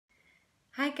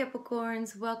Hi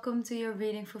Capricorns, welcome to your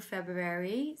reading for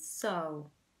February.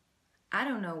 So, I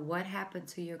don't know what happened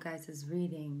to your guys'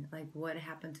 reading, like what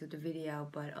happened to the video,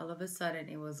 but all of a sudden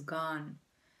it was gone.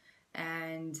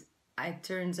 And it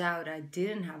turns out I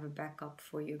didn't have a backup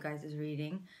for you guys'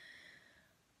 reading.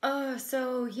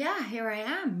 So yeah, here I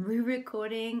am,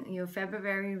 re-recording your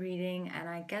February reading, and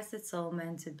I guess it's all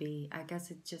meant to be. I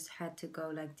guess it just had to go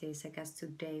like this. I guess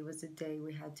today was the day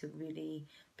we had to really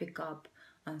pick up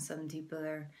on some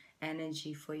deeper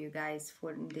energy for you guys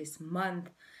for this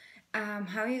month.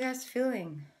 How are you guys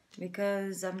feeling?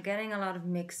 Because I'm getting a lot of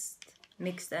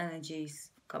mixed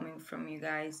energies coming from you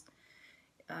guys.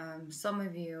 Some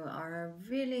of you are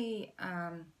really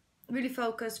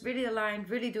focused, really aligned,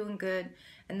 really doing good.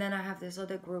 And then I have this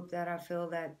other group that I feel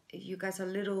that you guys are a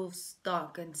little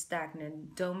stuck and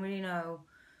stagnant, don't really know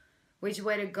which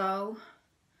way to go,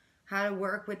 how to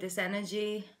work with this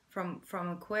energy from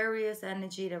Aquarius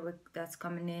energy that's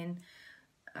coming in.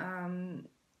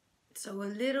 So a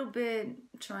little bit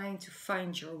trying to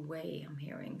find your way, I'm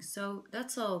hearing. So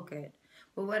that's all good.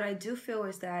 But what I do feel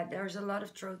is that there's a lot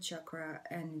of throat chakra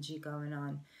energy going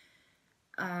on.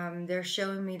 They're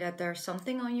showing me that there's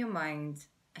something on your mind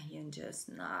and you're just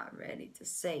not ready to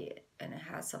say it. And it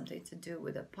has something to do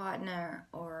with a partner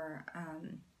or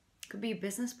could be a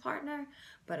business partner,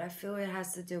 but I feel it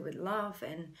has to do with love,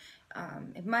 and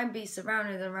it might be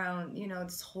surrounded around,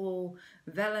 this whole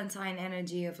Valentine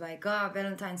energy of like, oh,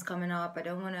 Valentine's coming up. I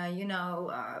don't want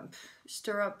to,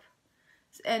 stir up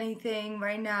anything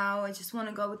right now. I just want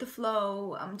to go with the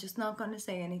flow. I'm just not going to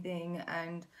say anything,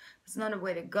 and it's not a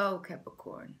way to go,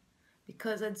 Capricorn,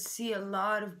 because I see a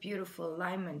lot of beautiful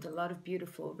alignment, a lot of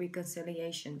beautiful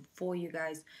reconciliation for you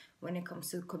guys when it comes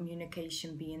to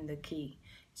communication being the key.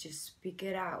 Just speak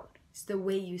it out. It's the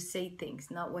way you say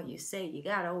things, not what you say. You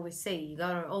gotta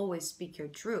always speak your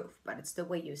truth, but it's the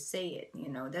way you say it.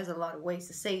 There's a lot of ways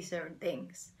to say certain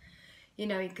things.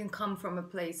 It can come from a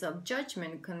place of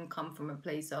judgment, it can come from a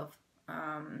place of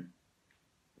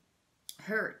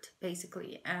hurt,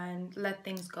 basically, and let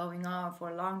things going on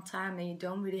for a long time, and you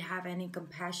don't really have any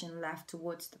compassion left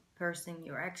towards the person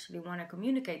you actually want to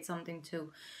communicate something to.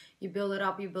 You build it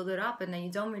up, and then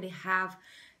you don't really have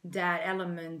that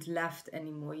element left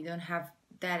anymore. You don't have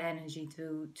that energy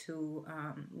to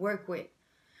work with.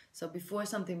 So before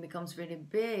something becomes really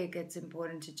big, it's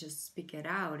important to just speak it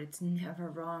out. It's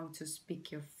never wrong to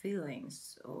speak your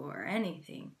feelings or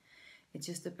anything. It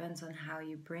just depends on how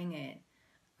you bring it.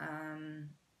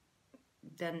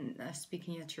 Then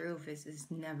speaking your truth is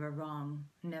never wrong.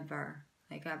 Never.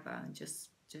 Like ever. Just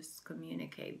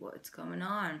communicate what's going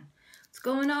on. What's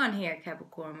going on here,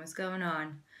 Capricorn? What's going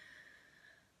on?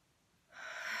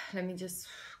 Let me just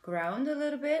ground a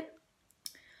little bit.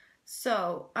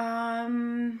 So,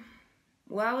 while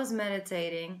I was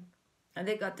meditating, I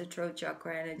did got the throat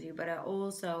chakra energy, but I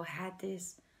also had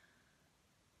this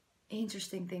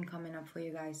interesting thing coming up for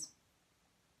you guys.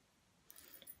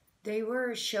 They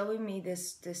were showing me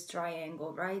this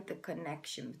triangle, right? The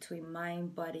connection between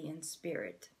mind, body, and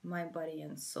spirit. Mind, body,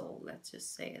 and soul. Let's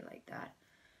just say it like that.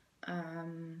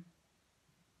 And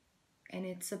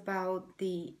it's about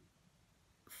the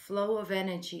flow of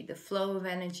energy,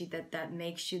 that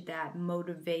makes you that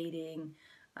motivated,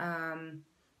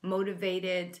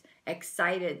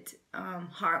 excited,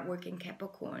 hardworking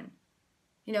Capricorn.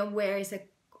 Where is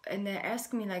it? And they're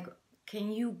asking me like, can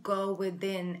you go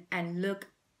within and look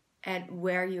at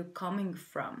where you're coming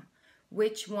from?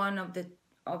 Which one of the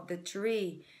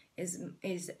three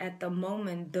is at the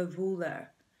moment the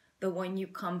ruler, the one you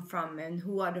come from, and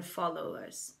who are the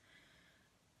followers?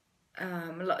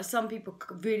 Some people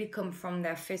really come from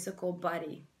their physical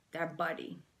body, their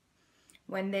body.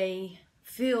 When they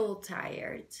feel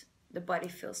tired, the body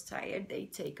feels tired, they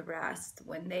take a rest.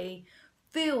 When they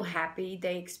feel happy,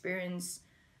 they experience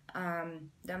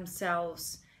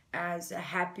themselves as a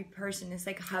happy person. It's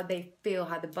like how they feel,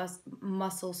 how the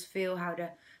muscles feel, how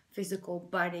the physical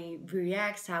body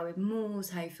reacts, how it moves,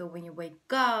 how you feel when you wake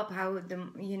up, how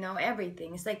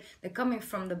everything. It's like they're coming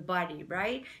from the body,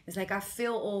 right? It's like I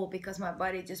feel old because my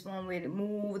body just won't really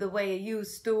move the way it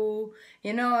used to.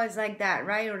 It's like that,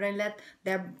 right? Or they let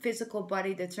their physical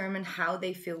body determine how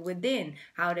they feel within,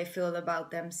 how they feel about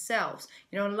themselves.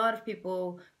 A lot of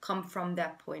people come from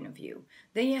that point of view.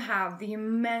 Then you have the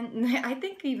I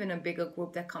think even a bigger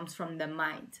group that comes from the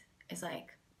mind. It's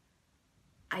like,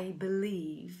 I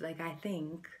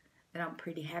think that I'm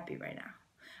pretty happy right now.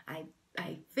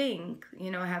 I think,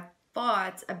 I have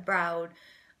thoughts about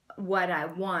what I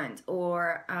want,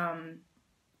 or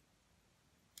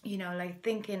you know, like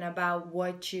thinking about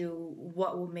what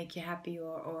will make you happy,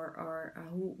 or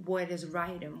what is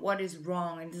right and what is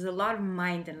wrong. And there's a lot of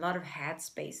mind and a lot of head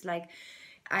space. Like,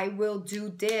 I will do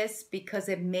this because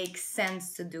it makes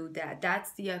sense to do that.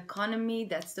 That's the economy.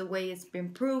 That's the way it's been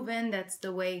proven. That's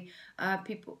the way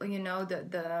people, you know,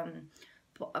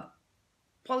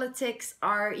 politics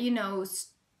are, you know,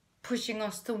 pushing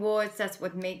us towards. That's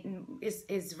what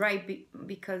is right,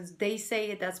 because they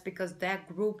say it. That's because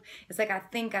that group, it's like, I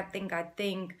think,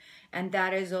 and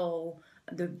that is all.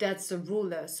 That's the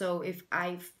ruler. So if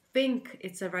I think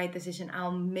it's the right decision,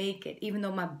 I'll make it, even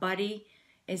though my body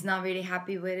is not really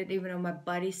happy with it, even though my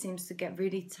body seems to get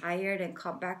really tired and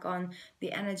cut back on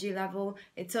the energy level.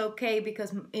 It's okay,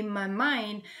 because in my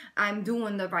mind, I'm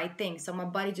doing the right thing. So my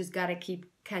body just gotta keep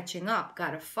catching up,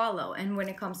 gotta follow. And when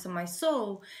it comes to my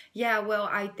soul, yeah, well,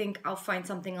 I think I'll find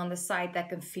something on the side that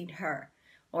can feed her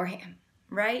or him,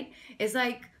 right? It's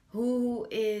like, who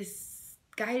is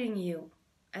guiding you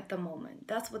at the moment?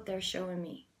 That's what they're showing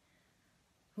me.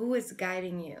 Who is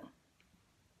guiding you?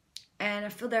 And I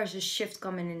feel there's a shift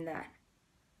coming in that.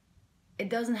 It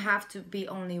doesn't have to be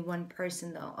only one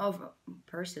person though. Oh,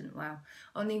 person, wow.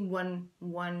 Only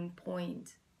one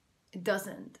point. It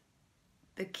doesn't.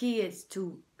 The key is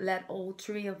to let all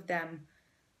three of them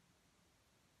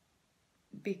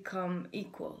become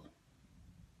equal.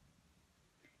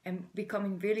 And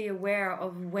becoming really aware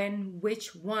of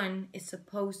which one is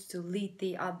supposed to lead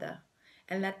the other.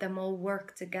 And let them all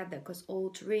work together, because all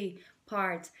three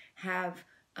parts have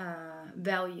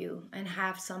value and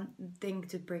have something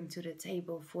to bring to the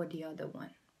table for the other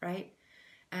one, right?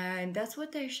 And that's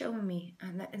what they're showing me,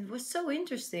 and it was so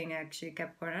interesting, actually,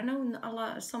 Capricorn. I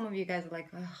know some of you guys are like,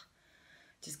 ugh,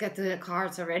 just get to the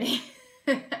cards already.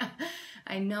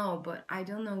 I know, but I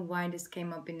don't know why this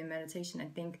came up in the meditation. I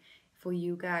think for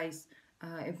you guys,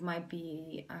 it might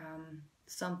be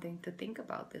something to think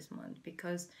about this month,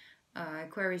 because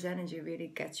Aquarius energy really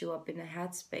gets you up in the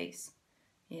headspace.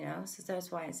 You know, so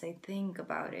that's why I say think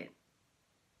about it.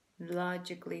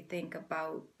 Logically think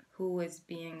about who is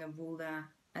being a ruler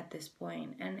at this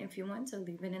point. And if you want to,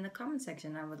 leave it in the comment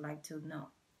section. I would like to know,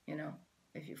 you know,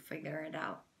 if you figure it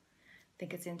out. I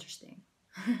think it's interesting.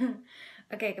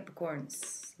 Okay,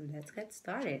 Capricorns, let's get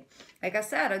started. Like I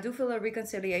said, I do feel a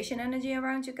reconciliation energy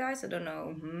around you guys. I don't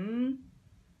know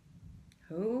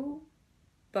who,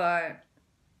 but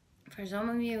for some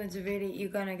of you, it's really, you're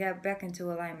gonna get back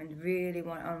into alignment, really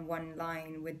on one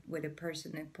line with a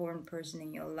person, an important person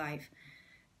in your life.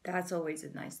 That's always a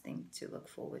nice thing to look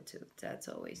forward to. That's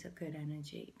always a good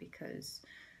energy, because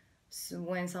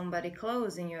when somebody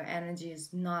close and your energy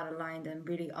is not aligned and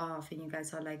really off, and you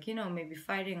guys are like, you know, maybe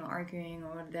fighting or arguing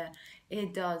or that,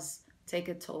 it does take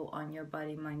a toll on your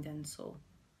body, mind, and soul.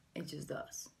 It just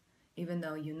does. Even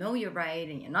though you know you're right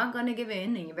and you're not going to give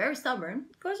in and you're very stubborn,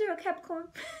 because you're a Capricorn.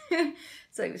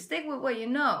 So you stick with what you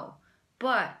know,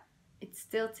 but it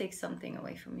still takes something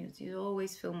away from you. You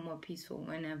always feel more peaceful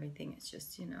when everything is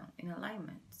just, you know, in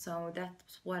alignment. So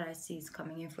that's what I see is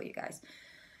coming in for you guys.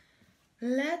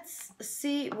 Let's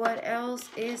see what else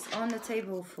is on the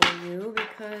table for you,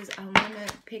 because I want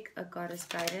to pick a Goddess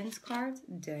Guidance card.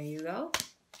 There you go.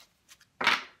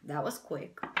 That was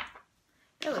quick.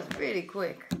 That was really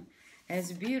quick. And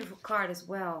it's a beautiful card as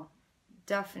well.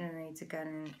 Definitely to get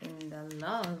in the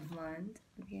love month.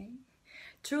 Okay.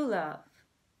 True love.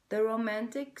 The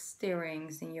romantic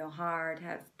stirrings in your heart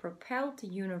have propelled the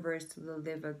universe to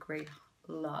deliver great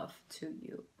love to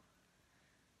you.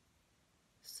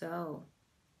 So,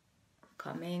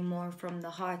 coming more from the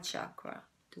heart chakra,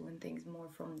 doing things more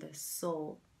from the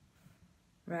soul,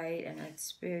 right? And that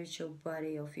spiritual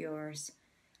body of yours.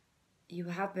 You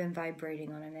have been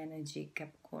vibrating on an energy,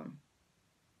 Capricorn.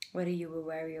 Whether you were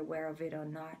very aware of it or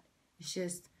not, it's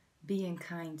just being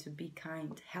kind to be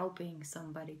kind, helping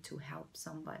somebody to help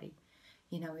somebody.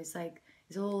 You know, it's like,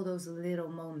 it's all those little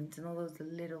moments and all those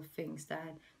little things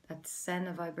that send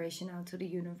a vibration out to the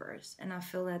universe. And I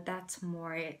feel that that's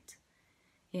more it.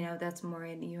 You know, that's more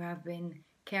it. You have been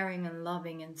caring and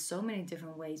loving in so many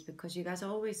different ways, because you guys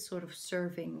are always sort of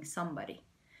serving somebody.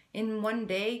 In one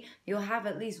day, you'll have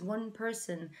at least one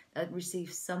person that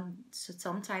receives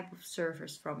some type of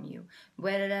service from you.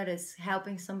 Whether that is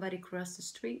helping somebody cross the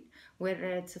street, whether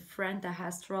it's a friend that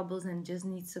has troubles and just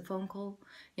needs a phone call.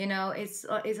 You know, it's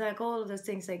like all of those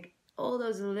things, like all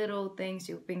those little things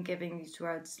you've been giving me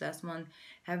throughout this last month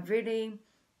have really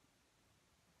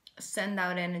sent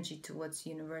out energy towards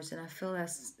the universe. And I feel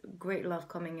that's great love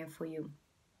coming in for you.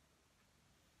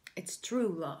 It's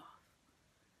true love.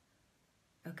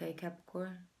 Okay,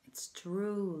 Capricorn, it's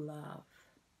true love.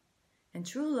 And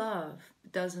true love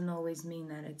doesn't always mean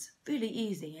that it's really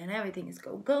easy and everything is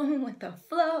going with the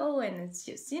flow, and it's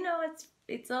just,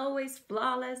 it's always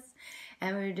flawless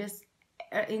and we're just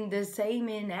in the same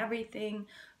in everything.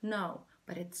 No,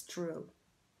 but it's true.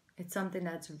 It's something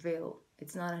that's real.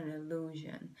 It's not an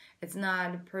illusion. It's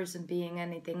not a person being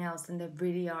anything else than they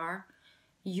really are.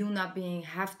 You not being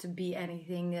have to be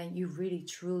anything that you really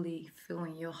truly feel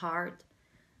in your heart.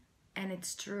 And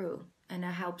it's true. And it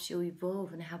helps you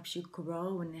evolve and it helps you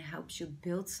grow and it helps you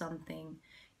build something,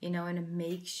 and it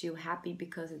makes you happy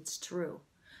because it's true.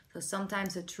 So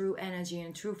sometimes the true energy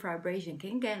and true vibration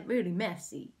can get really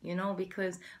messy,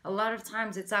 because a lot of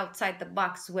times it's outside the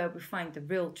box where we find the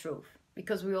real truth.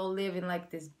 Because we all live in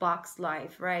like this box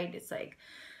life, right? It's like,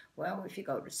 well, if you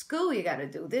go to school, you got to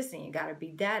do this and you got to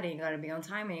be that and you got to be on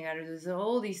time and you got to do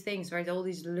all these things, right? All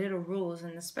these little rules.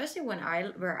 And especially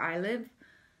where I live,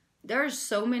 there's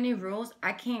so many rules,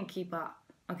 I can't keep up.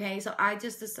 Okay, so I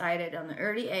just decided on an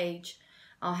early age,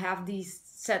 I'll have these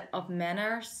set of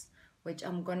manners, which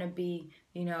I'm gonna be,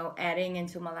 adding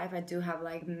into my life. I do have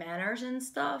like manners and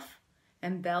stuff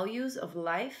and values of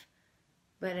life,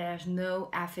 but there's no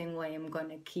effing way I'm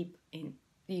gonna keep in,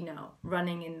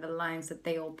 running in the lines that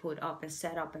they all put up and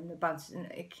set up and the bunch.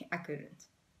 I couldn't.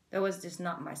 That was just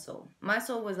not my soul. My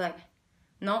soul was like,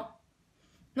 no,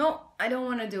 I don't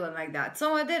want to do it like that.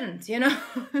 So I didn't,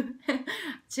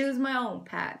 choose my own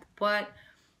path. But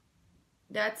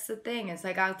that's the thing. It's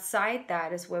like outside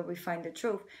that is where we find the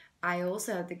truth. I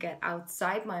also have to get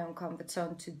outside my own comfort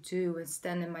zone to do and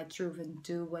stand in my truth and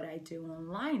do what I do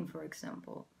online, for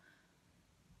example.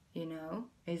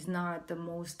 It's not the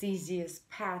most easiest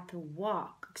path to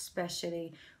walk,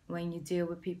 especially when you deal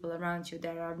with people around you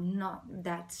that are not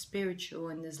that spiritual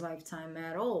in this lifetime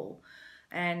at all.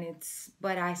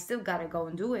 But I still gotta go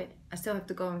and do it. I still have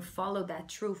to go and follow that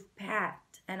truth path.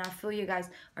 And I feel you guys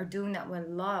are doing that with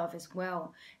love as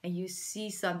well. And you see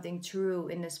something true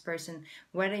in this person.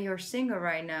 Whether you're single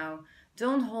right now,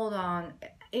 don't hold on.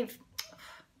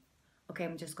 Okay,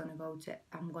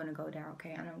 I'm gonna go there,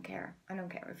 okay? I don't care.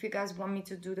 If you guys want me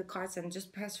to do the cards and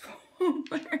just press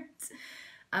forward.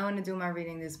 I want to do my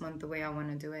reading this month the way I want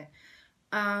to do it.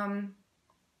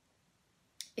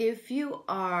 If you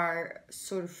are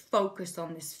sort of focused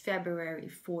on this February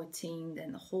 14th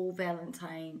and the whole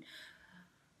Valentine,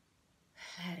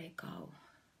 let it go.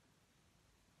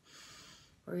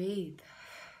 Breathe.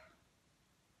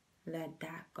 Let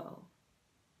that go.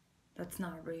 That's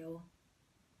not real.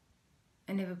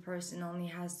 And if a person only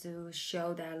has to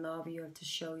show that love, you have to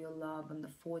show your love on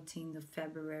the 14th of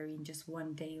February in just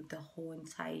one day of the whole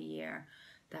entire year.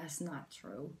 That's not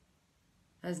true.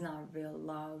 That's not real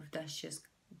love. That's just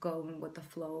going with the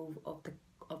flow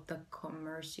of the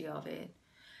commercy of it.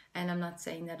 And I'm not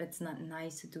saying that it's not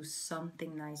nice to do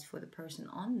something nice for the person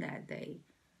on that day,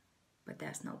 but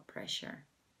there's no pressure.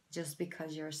 Just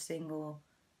because you're single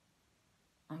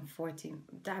on 14th,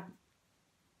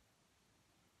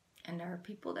 and there are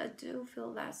people that do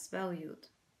feel less valued.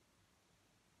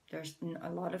 There's a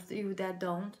lot of you that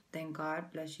don't. Thank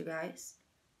God, bless you guys.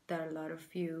 There are a lot of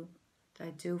you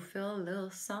that do feel a little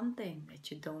something,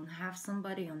 that you don't have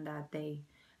somebody on that day.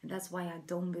 And that's why I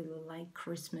don't really like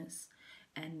Christmas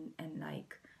and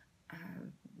like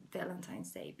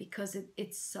Valentine's Day, because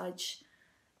it's such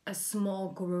a small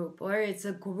group, or it's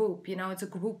a group, it's a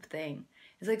group thing.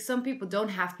 It's like some people don't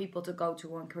have people to go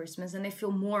to on Christmas and they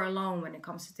feel more alone when it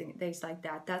comes to days like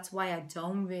that. That's why I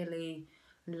don't really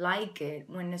like it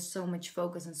when there's so much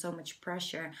focus and so much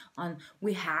pressure on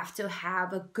we have to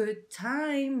have a good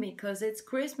time because it's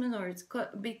Christmas, or it's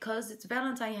because it's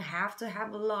Valentine. You have to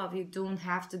have a love. You don't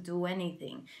have to do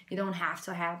anything. You don't have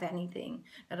to have anything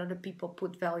that other people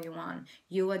put value on.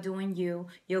 You are doing you.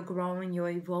 You're growing.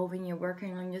 You're evolving. You're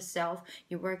working on yourself.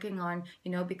 You're working on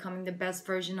becoming the best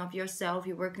version of yourself.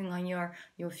 You're working on your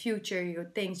future, your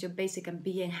things, your basic, and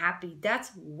being happy. That's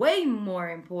way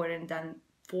more important than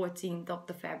 14th of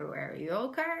the February,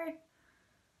 okay?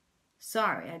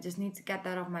 Sorry, I just need to get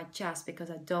that off my chest because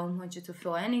I don't want you to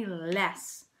feel any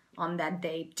less on that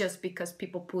day just because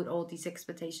people put all these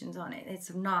expectations on it.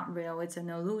 It's not real, it's an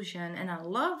illusion. And I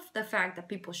love the fact that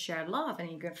people share love and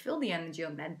you can feel the energy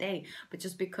on that day. But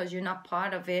just because you're not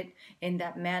part of it in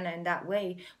that manner, in that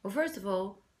way, well, first of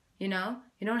all, you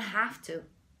don't have to.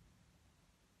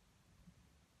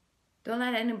 Don't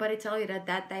let anybody tell you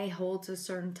that day holds a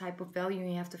certain type of value and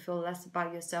you have to feel less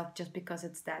about yourself just because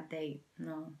it's that day.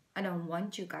 No, I don't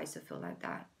want you guys to feel like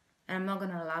that. And I'm not going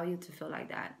to allow you to feel like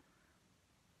that.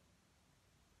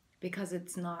 Because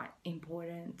it's not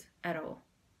important at all.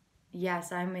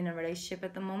 Yes, I'm in a relationship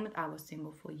at the moment. I was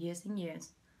single for years and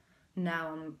years.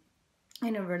 Now I'm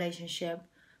in a relationship.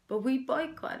 But we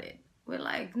boycott it. We're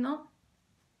like, no,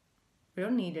 we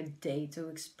don't need a day to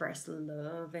express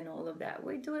love and all of that.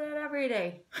 We do that every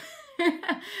day.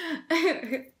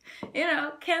 You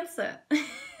know, Cancer.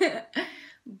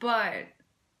 But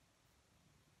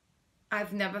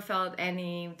I've never felt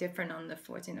any different on the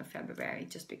 14th of February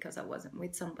just because I wasn't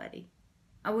with somebody.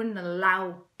 I wouldn't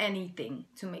allow anything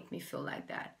to make me feel like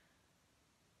that.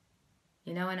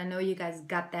 You know, and I know you guys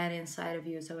got that inside of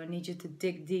you, so I need you to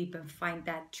dig deep and find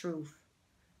that truth.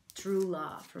 True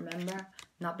love, remember?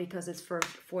 Not because it's for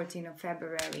 14th of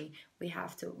February, we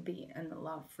have to be in the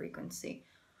love frequency.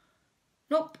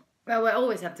 Nope. Well, we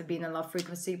always have to be in a love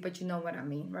frequency, but you know what I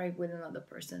mean, right? With another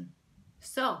person.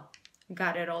 So,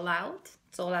 got it all out.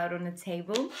 It's all out on the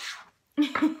table.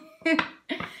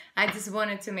 I just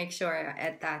wanted to make sure I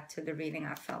add that to the reading.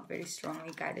 I felt very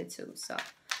strongly guided to. So,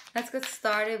 let's get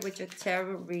started with your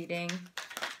tarot reading.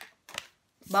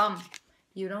 Bum.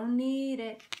 You don't need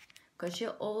it. Because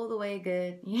you're all the way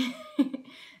good.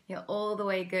 You're all the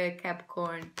way good,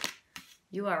 Capricorn.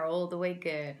 You are all the way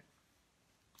good.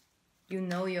 You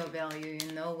know your value.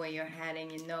 You know where you're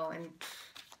heading. You know.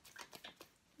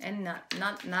 And nada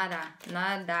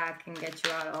can get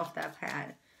you out of that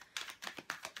path.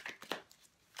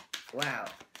 Wow.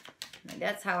 Now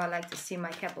that's how I like to see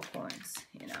my Capricorns.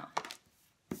 You know.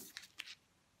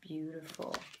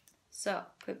 Beautiful. So,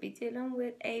 could be dealing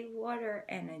with a water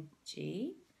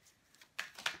energy.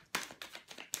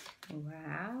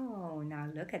 Wow, now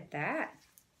look at that.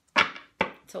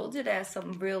 Told you there's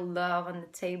some real love on the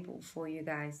table for you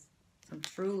guys. Some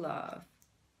true love.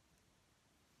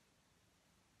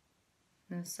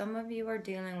 Now some of you are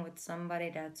dealing with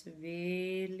somebody that's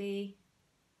really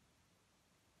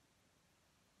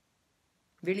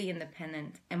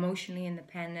independent, emotionally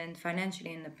independent,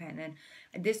 financially independent.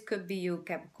 This could be you,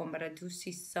 Capricorn, but I do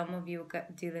see some of you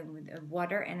dealing with a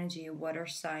water energy, a water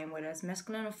sign, whether it's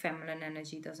masculine or feminine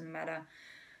energy, doesn't matter.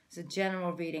 It's a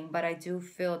general reading, but I do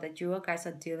feel that you guys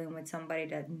are dealing with somebody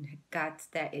that got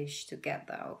that ish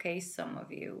together, okay? Some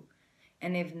of you.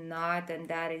 And if not, then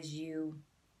that is you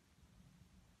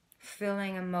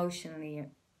feeling emotionally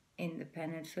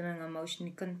independent, feeling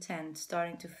emotionally content,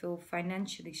 starting to feel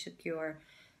financially secure.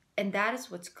 And that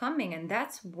is what's coming. And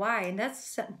that's why, and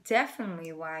that's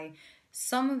definitely why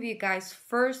some of you guys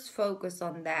first focus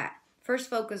on that. First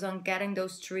focus on getting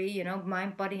those three, you know,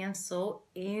 mind, body, and soul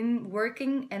in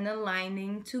working and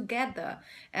aligning together.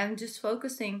 And just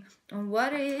focusing on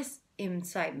what is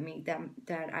inside me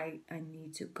that I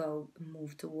need to go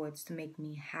move towards to make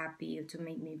me happy, or to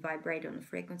make me vibrate on the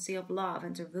frequency of love,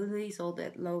 and to release all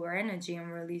that lower energy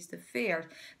and release the fears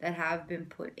that have been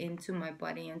put into my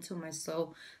body and to my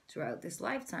soul throughout this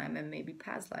lifetime and maybe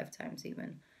past lifetimes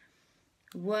even.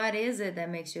 What is it that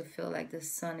makes you feel like the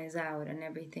sun is out and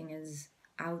everything is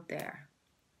out there?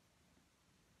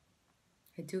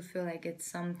 I do feel like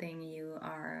it's something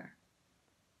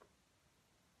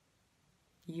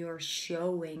you're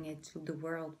showing it to the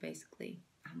world, basically.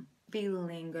 I'm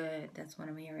feeling good. That's what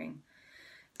I'm hearing.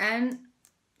 And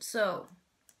so,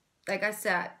 like I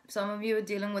said, some of you are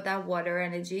dealing with that water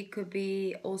energy. Could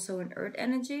be also an earth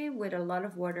energy with a lot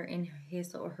of water in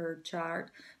his or her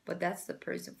chart. But that's the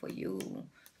person for you.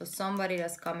 So somebody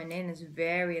that's coming in is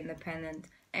very independent.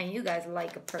 And you guys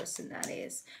like a person that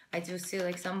is. I do see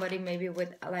like somebody maybe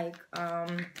with like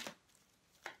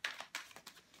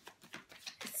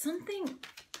something.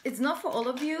 It's not for all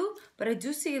of you, but I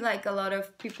do see like a lot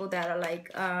of people that are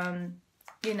like,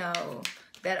 you know,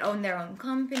 that own their own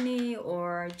company,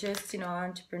 or just, you know,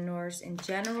 entrepreneurs in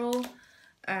general.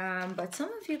 But some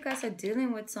of you guys are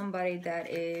dealing with somebody that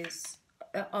is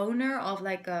an owner of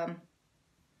like, how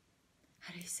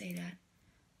do you say that?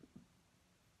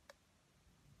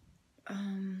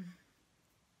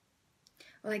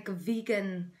 Like a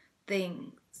vegan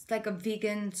thing. It's like a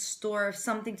vegan store,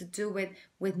 something to do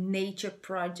with nature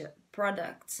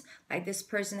products. Like this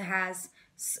person has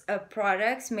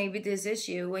products. Maybe this is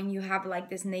you when you have like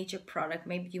this nature product.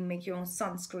 Maybe you make your own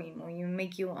sunscreen, or you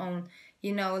make your own,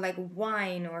 you know, like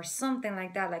wine or something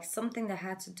like that. Like something that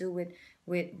had to do with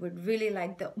really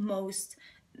like the most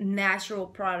natural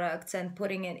products and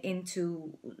putting it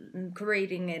into,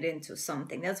 creating it into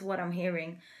something. That's what I'm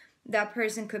hearing. That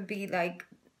person could be like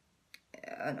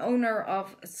an owner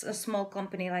of a small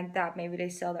company like that. Maybe they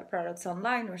sell their products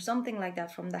online or something like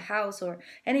that from the house or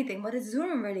anything, but it's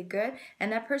doing really good,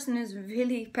 and that person is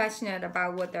really passionate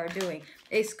about what they're doing.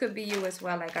 It could be you as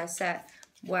well, like I said.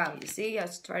 Wow, you see, I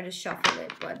just try to shuffle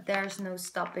it, but there's no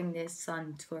stopping this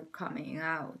sun for coming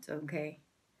out, okay?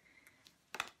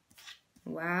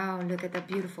 Wow, look at that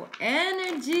beautiful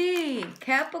energy,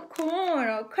 Capricorn,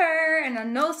 okay? And I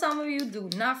know some of you do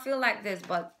not feel like this,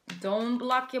 but Don't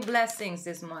block your blessings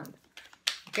this month.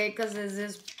 Okay, because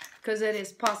it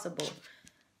is possible.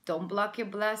 Don't block your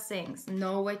blessings.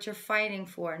 Know what you're fighting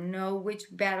for. Know which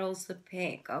battles to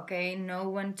pick. Okay, know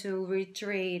when to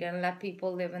retreat and let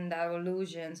people live in their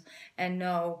illusions, and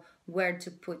know where to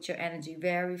put your energy.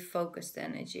 Very focused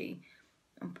energy.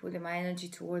 I'm putting my energy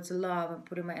towards love. I'm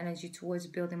putting my energy towards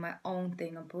building my own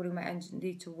thing. I'm putting my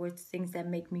energy towards things that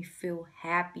make me feel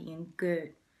happy and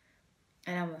good.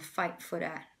 And I'm going to fight for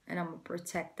that. And I'm going to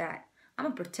protect that. I'm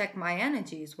going to protect my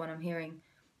energy is what I'm hearing.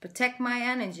 Protect my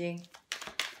energy.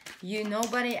 You,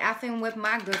 nobody effing with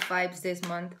my good vibes this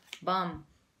month. Bum.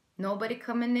 Nobody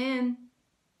coming in.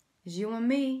 It's you and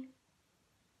me.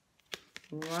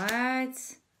 What?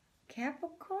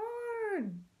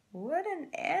 Capricorn. What an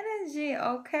energy,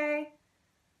 okay?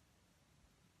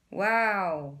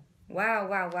 Wow. Wow,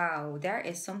 wow, wow. There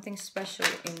is something special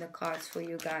in the cards for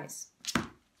you guys.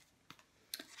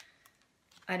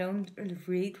 I don't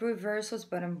read reversals,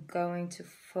 but I'm going to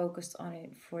focus on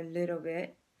it for a little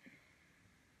bit.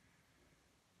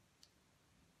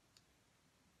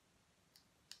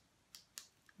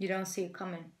 You don't see it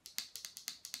coming.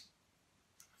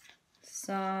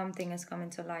 Something is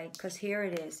coming to light, because here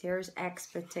it is. Here's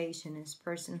expectation. This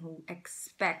person who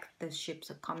expects the ships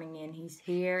are coming in. He's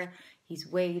here. He's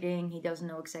waiting. He doesn't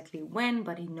know exactly when,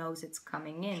 but he knows it's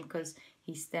coming in because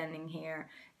he's standing here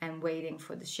and waiting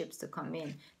for the ships to come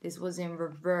in. This was in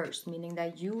reverse, meaning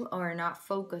that you are not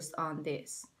focused on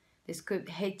this. This could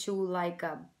hit you like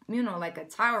a, you know, like a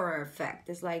tower effect.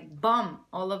 It's like, bum,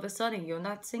 all of a sudden you're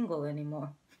not single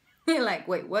anymore. You're like,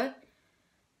 wait, what?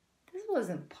 This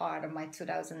wasn't part of my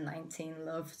 2019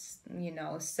 love, you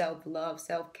know, self-love,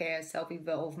 self-care,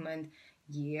 self-evolvement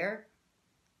year.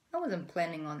 I wasn't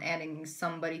planning on adding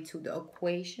somebody to the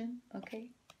equation,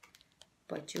 okay?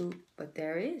 But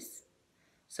there is.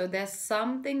 So there's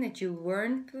something that you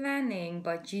weren't planning,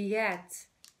 but yet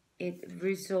it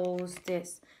resolves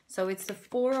this. So it's the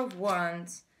Four of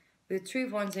Wands with the Three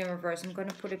of Wands in reverse. I'm going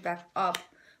to put it back up.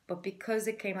 But because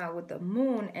it came out with the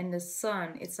moon and the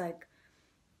sun, it's like,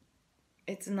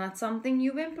 it's not something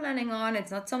you've been planning on.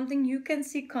 It's not something you can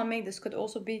see coming. This could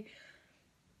also be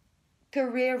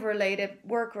career related,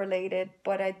 work related.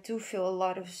 But I do feel a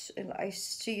lot of, I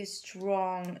see a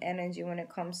strong energy when it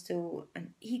comes to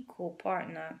an equal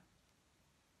partner.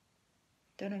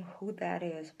 Don't know who that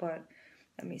is, but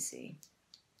let me see.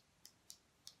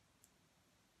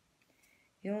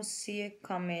 You don't see it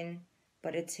coming,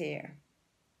 but it's here.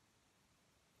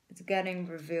 It's getting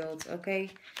revealed, okay?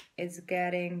 It's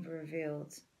getting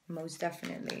revealed, most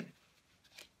definitely.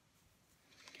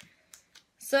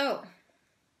 So,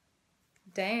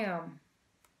 damn,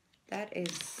 that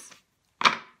is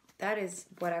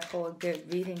what I call a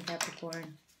good reading,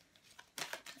 Capricorn.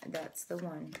 That's the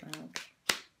one.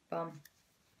 Okay. Boom.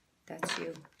 That's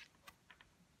you.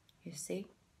 You see?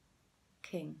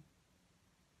 King.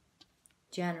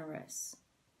 Generous.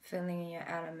 Feeling in your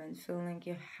element. Feeling like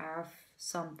you have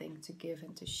something to give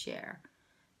and to share.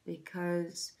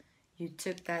 Because you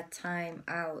took that time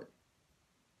out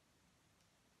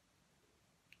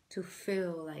to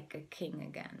feel like a king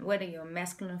again. Whether you're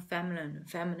masculine or feminine,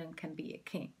 feminine can be a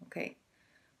king, okay?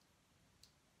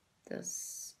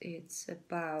 It's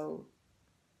about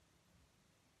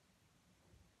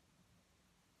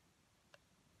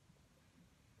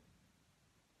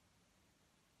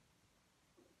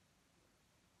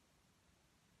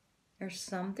there's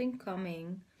something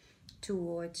coming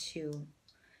towards you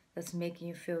that's making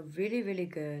you feel really, really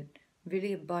good,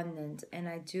 really abundant. And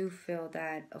I do feel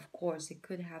that, of course, it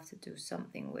could have to do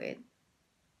something with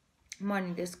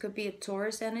money. This could be a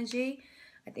Taurus energy.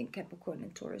 I think Capricorn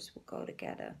and Taurus will go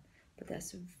together. But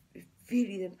it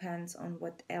really depends on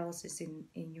what else is in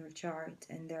your chart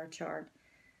and their chart.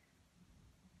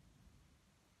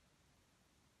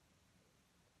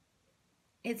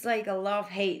 It's like a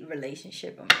love-hate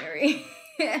relationship, I'm hearing.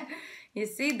 You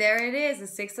see, there it is. The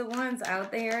Six of Wands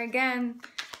out there again.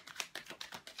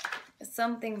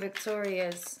 Something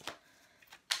victorious.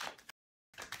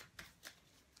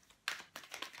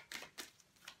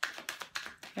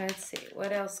 Let's see.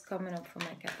 What else coming up for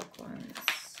my Capricorns?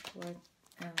 What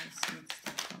else needs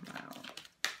to come out?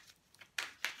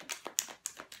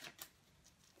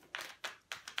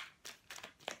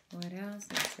 What else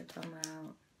needs to come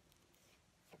out?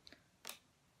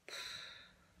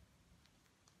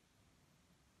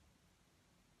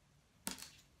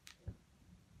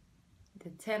 The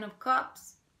Ten of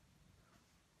Cups.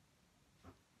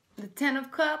 The Ten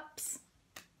of Cups.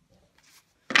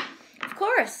 Of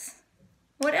course.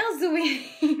 What else do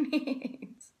we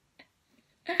need?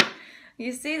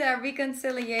 You see that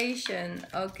reconciliation.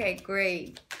 Okay,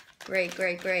 great. Great,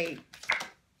 great, great.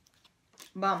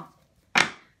 Bum.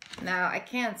 Now, I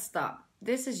can't stop.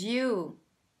 This is you.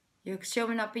 You're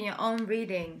showing up in your own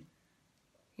reading.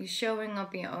 You're showing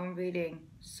up in your own reading.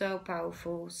 So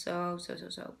powerful. So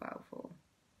powerful.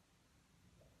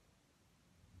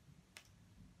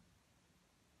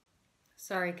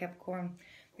 Sorry, Capricorn.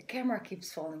 The camera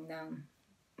keeps falling down.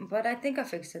 But I think I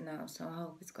fixed it now, so I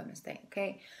hope it's gonna stay,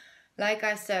 okay? Like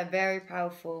I said, very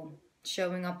powerful.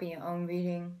 Showing up in your own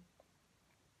reading.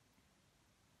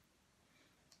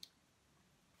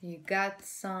 You got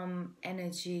some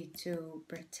energy to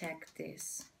protect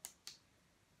this.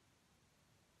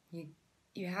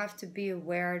 You have to be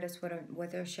aware. That's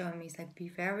what they're showing me. Is like, be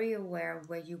very aware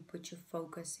where you put your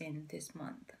focus in this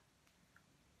month.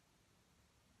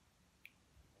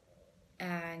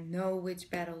 And know which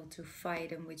battle to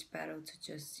fight and which battle to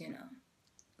just, you know,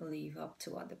 leave up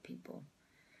to other people.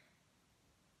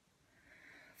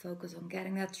 Focus on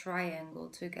getting that triangle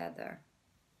together.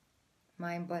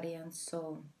 Mind, body, and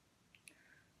soul.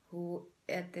 Who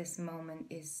at this moment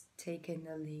is taking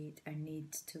the lead and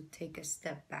needs to take a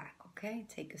step back, okay?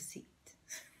 Take a seat.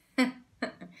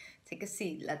 Take a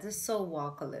seat. Let the soul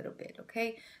walk a little bit,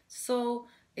 okay? Soul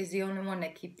is the only one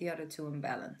that keeps the other two in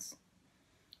balance.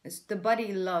 The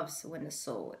body loves when the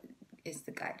soul is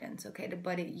the guidance, okay? The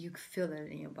body, you can feel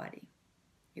it in your body.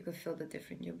 You can feel the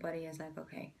difference. Your body is like,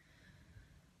 okay,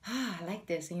 I like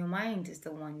this. And your mind is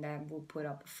the one that will put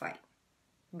up a fight.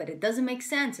 But it doesn't make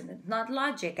sense, and it's not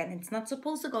logic, and it's not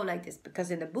supposed to go like this,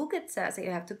 because in the book it says that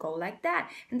you have to go like that.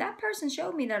 And that person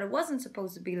showed me that it wasn't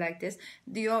supposed to be like this.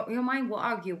 Your mind will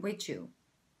argue with you.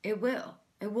 It will.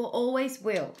 It will always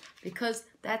will, because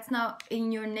that's not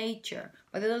in your nature.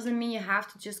 But it doesn't mean you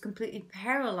have to just completely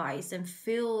paralyze and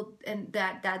feel, and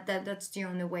that's the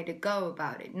only way to go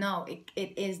about it. No,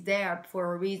 it is there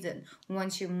for a reason.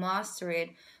 Once you master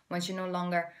it, once you no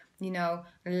longer, you know,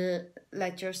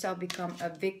 let yourself become a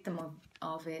victim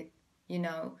of it, you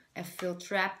know, and feel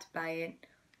trapped by it,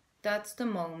 that's the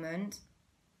moment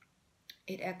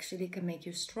it actually can make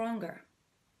you stronger.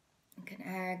 It can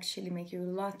actually make you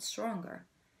a lot stronger,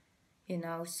 you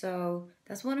know. So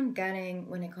that's what I'm getting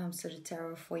when it comes to the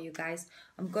tarot for you guys.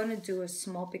 I'm gonna do a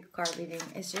small pick card reading.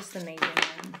 It's just amazing,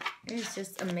 man. It's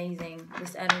just amazing.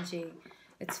 This energy,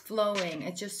 it's flowing.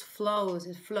 It just flows.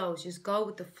 It flows. Just go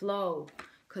with the flow,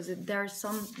 because there are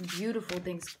some beautiful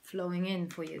things flowing in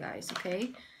for you guys,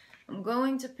 okay? I'm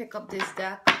going to pick up this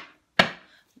deck,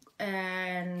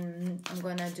 and I'm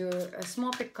going to do a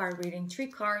small pick card reading, 3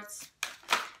 cards.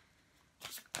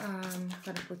 I'm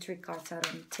going to put 3 cards out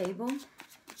on the table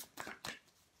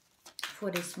for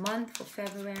this month, for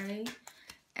February.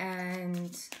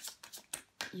 And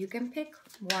you can pick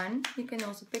 1. You can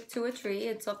also pick 2 or 3.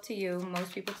 It's up to you.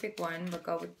 Most people pick 1, but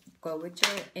go with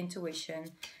your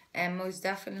intuition. And most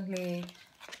definitely,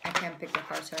 I can't pick the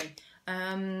card, sorry.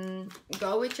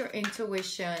 Go with your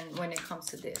intuition when it comes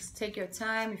to this. Take your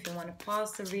time. If you want to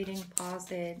pause the reading,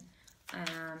 pause it.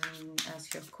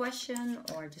 Ask your question,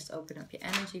 or just open up your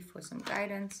energy for some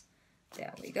guidance.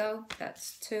 There we go.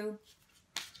 That's 2.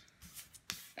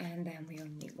 And then we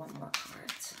only need 1 more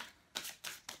card.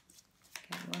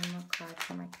 Okay, 1 more card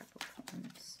for my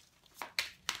Capricorns.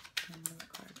 1 more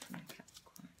card for my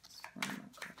Capricorns. 1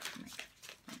 more card for my Capricorns.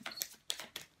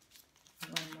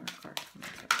 1 more card for my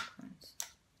Capricorns.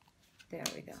 There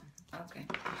we go. Okay.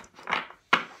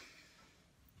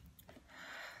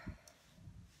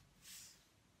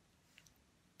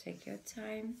 Take your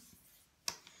time.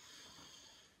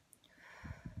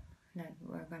 Now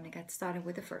we're going to get started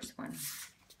with the first one.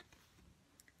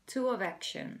 2 of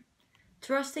action.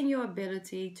 Trusting your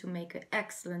ability to make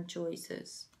excellent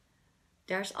choices.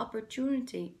 There's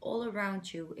opportunity all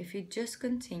around you if you just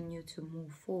continue to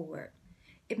move forward.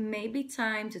 It may be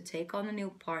time to take on a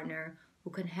new partner who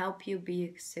can help you be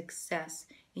a success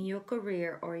in your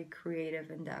career or your creative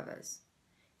endeavors.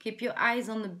 Keep your eyes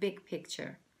on the big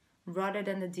picture rather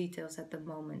than the details at the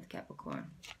moment, Capricorn.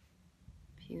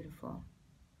 Beautiful.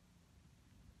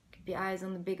 Keep your eyes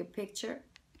on the bigger picture.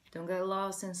 Don't get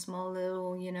lost in small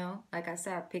little, you know. Like I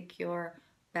said, pick your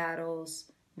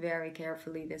battles very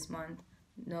carefully this month.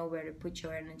 Know where to put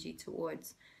your energy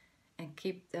towards. And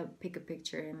keep the bigger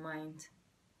picture in mind.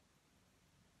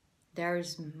 There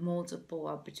is multiple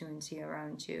opportunity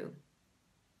around you.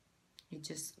 You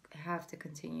just have to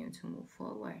continue to move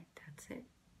forward. That's it.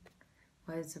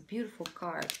 Well, it's a beautiful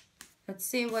card. Let's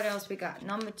see what else we got.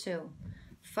 Number 2,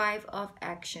 5 of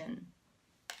action.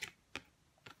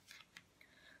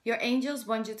 Your angels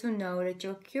want you to know that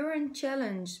your current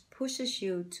challenge pushes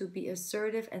you to be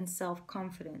assertive and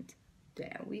self-confident.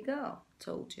 There we go.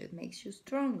 Told you, it makes you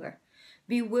stronger.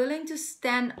 Be willing to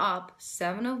stand up,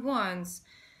 7 of Wands.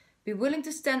 Be willing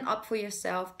to stand up for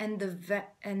yourself and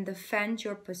defend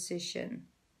your position.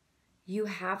 You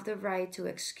have the right to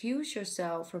excuse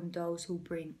yourself from those who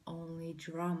bring only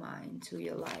drama into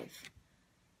your life.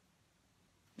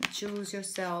 Choose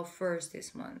yourself first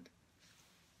this month.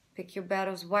 Pick your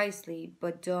battles wisely,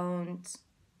 but don't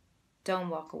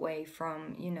walk away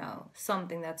from,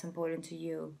 something that's important to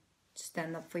you.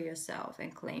 Stand up for yourself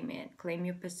and claim it. Claim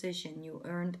your position. You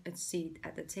earned a seat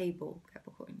at the table,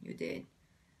 Capricorn. You did.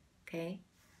 Okay?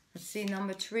 Let's see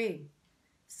number 3.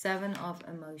 7 of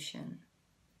Emotion.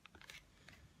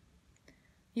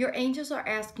 Your angels are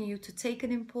asking you to take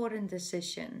an important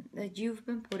decision that you've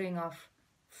been putting off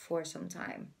for some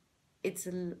time. It's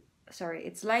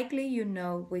likely you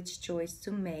know which choice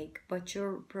to make, but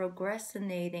you're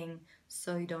procrastinating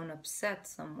so you don't upset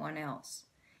someone else.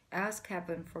 Ask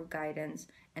heaven for guidance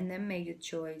and then make a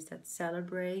choice that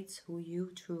celebrates who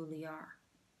you truly are.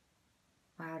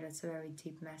 Wow, that's a very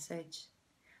deep message.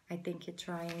 I think you're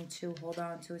trying to hold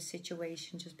on to a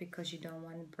situation just because you don't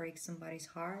want to break somebody's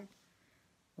heart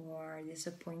or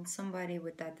disappoint somebody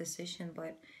with that decision.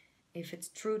 But if it's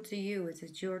true to you,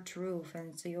 it's your truth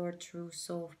and it's your true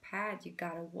soul path, you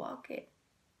gotta walk it.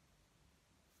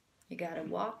 You gotta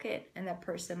walk it, and that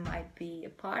person might be a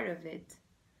part of it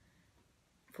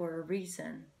for a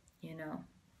reason,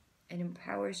 It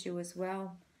empowers you as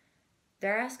well.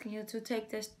 They're asking you to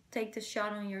take the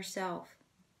shot on yourself.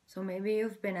 So maybe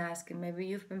you've been asking, maybe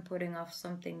you've been putting off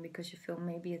something because you feel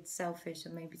maybe it's selfish or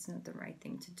maybe it's not the right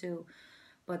thing to do.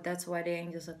 But that's why the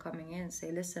angels are coming in and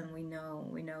say, listen, we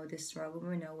know this struggle,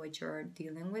 we know what you're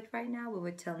dealing with right now, but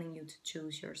we're telling you to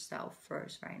choose yourself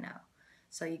first right now.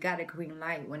 So you got a green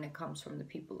light when it comes from the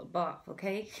people above,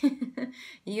 okay? The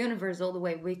universe all the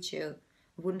way with you.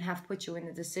 Wouldn't have put you in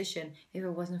a decision if it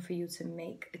wasn't for you to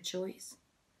make a choice.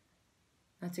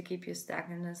 Not to keep you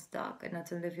stagnant and stuck, and not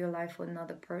to live your life with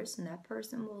another person. That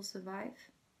person will survive.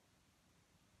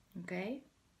 Okay?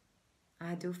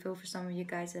 I do feel for some of you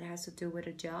guys it has to do with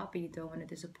a job, but you don't want to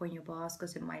disappoint your boss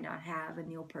because it might not have a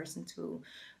new person to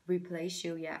replace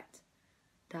you yet.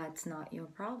 That's not your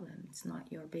problem. It's not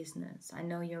your business. I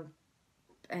know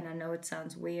it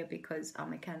sounds weird because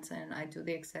I'm a Cancer and I do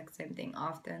the exact same thing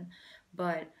often,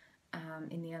 but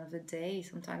in the end of the day,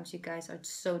 sometimes you guys are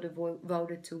so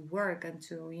devoted to work and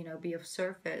to, be of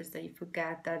service that you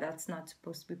forget that that's not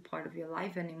supposed to be part of your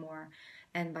life anymore.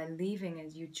 And by leaving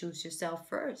it, you choose yourself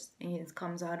first. And it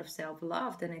comes out of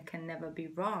self-love, then it can never be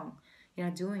wrong. You're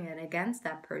not doing it against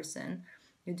that person.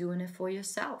 You're doing it for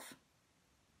yourself.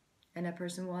 And that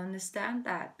person will understand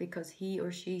that because he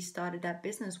or she started that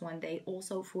business one day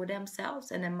also for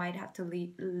themselves, and they might have to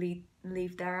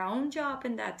leave their own job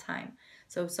in that time.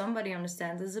 So if somebody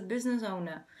understands as a business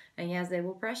owner, and yes, they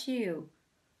will pressure you,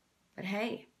 but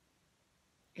hey,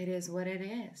 it is what it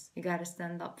is. You got to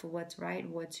stand up for what's right,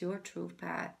 what's your truth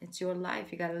path. It's your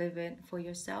life. You got to live it for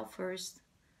yourself first.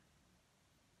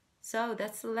 So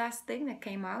that's the last thing that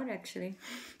came out, actually.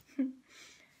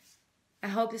 I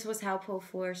hope this was helpful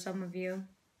for some of you.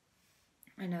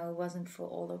 I know it wasn't for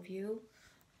all of you,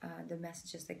 the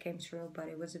messages that came through, but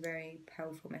it was a very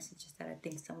powerful messages that I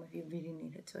think some of you really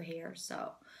needed to hear.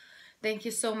 So thank you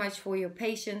so much for your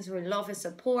patience, your love and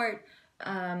support.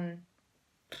 I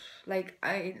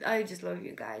just love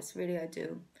you guys, really I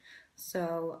do.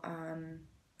 So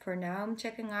for now I'm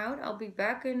checking out. I'll be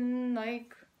back in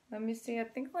let me see, I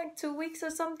think 2 weeks or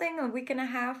something, a week and a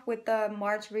half with the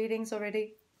March readings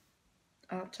already.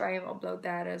 I'll try and upload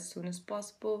that as soon as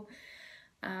possible.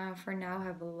 For now,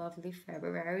 have a lovely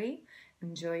February.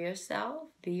 Enjoy yourself,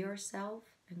 be yourself,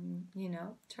 and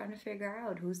trying to figure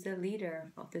out who's the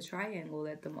leader of the triangle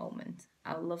at the moment.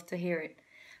 I would love to hear it.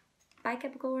 Bye,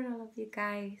 Capricorn. I love you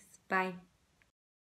guys. Bye.